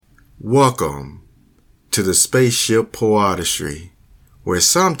Welcome to the Spaceship PoeArtistry, where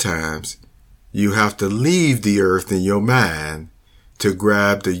sometimes you have to leave the earth in your mind to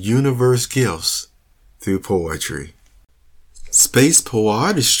grab the universe gifts through poetry. Space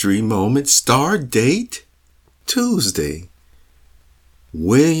PoeArtistry moment start date Tuesday.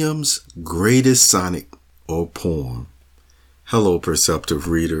 William's greatest sonnet or poem. Hello, perceptive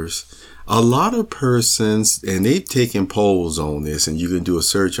readers. A lot of persons, and they've taken polls on this, and you can do a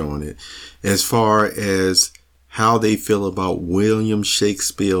search on it, as far as how they feel about William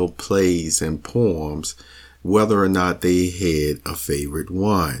Shakespeare plays and poems, whether or not they had a favorite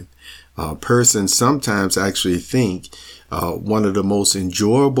one. Persons sometimes actually think one of the most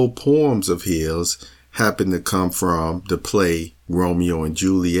enjoyable poems of his happened to come from the play Romeo and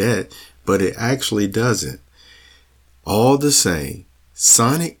Juliet, but it actually doesn't. All the same,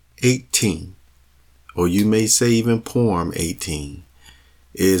 Sonnet 18, or you may say even Poem 18,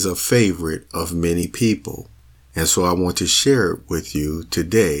 is a favorite of many people. And so I want to share it with you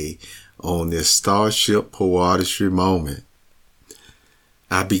today on this Starship PoeArtistry moment.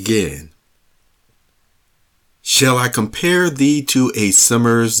 I begin. Shall I compare thee to a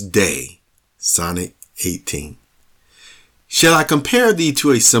summer's day? Sonnet 18. Shall I compare thee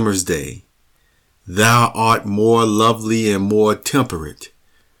to a summer's day? Thou art more lovely and more temperate.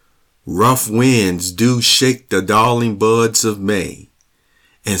 Rough winds do shake the darling buds of May,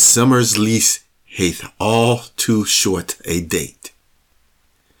 and summer's lease hath all too short a date.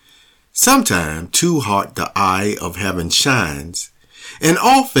 Sometime too hot the eye of heaven shines, and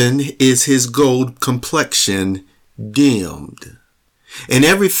often is his gold complexion dimmed, and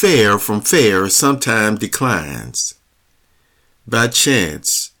every fair from fair sometime declines. By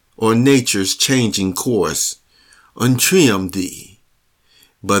chance or nature's changing course untrim thee,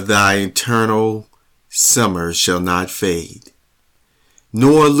 but thy eternal summer shall not fade,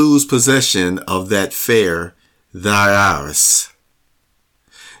 nor lose possession of that fair thy iris,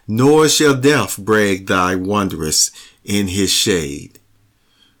 nor shall death break thy wondrous in his shade,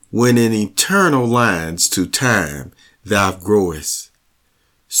 when in eternal lines to time thou growest,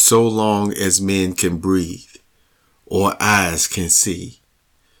 so long as men can breathe, or eyes can see.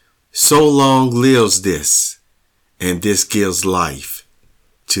 So long lives this, and this gives life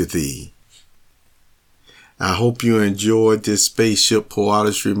to thee. I hope you enjoyed this Spaceship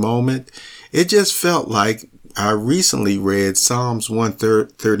PoeArtistry moment. It just felt like I recently read Psalms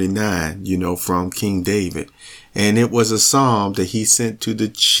 139, from King David. And it was a psalm that he sent to the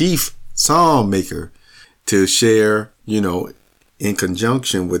chief psalm maker to share, in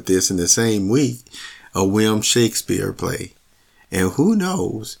conjunction with this in the same week, a William Shakespeare play. And who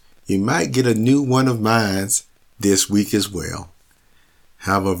knows, you might get a new one of mine this week as well.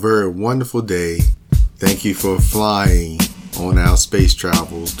 Have a very wonderful day. Thank you for flying on our space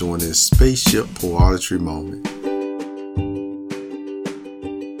travels during this Spaceship PoeArtistry moment.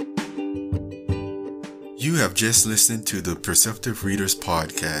 You have just listened to the Perceptive Readers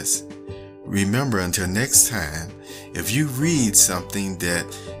Podcast. Remember, until next time, if you read something that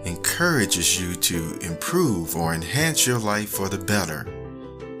encourages you to improve or enhance your life for the better,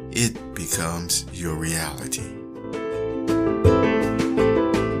 it becomes your reality.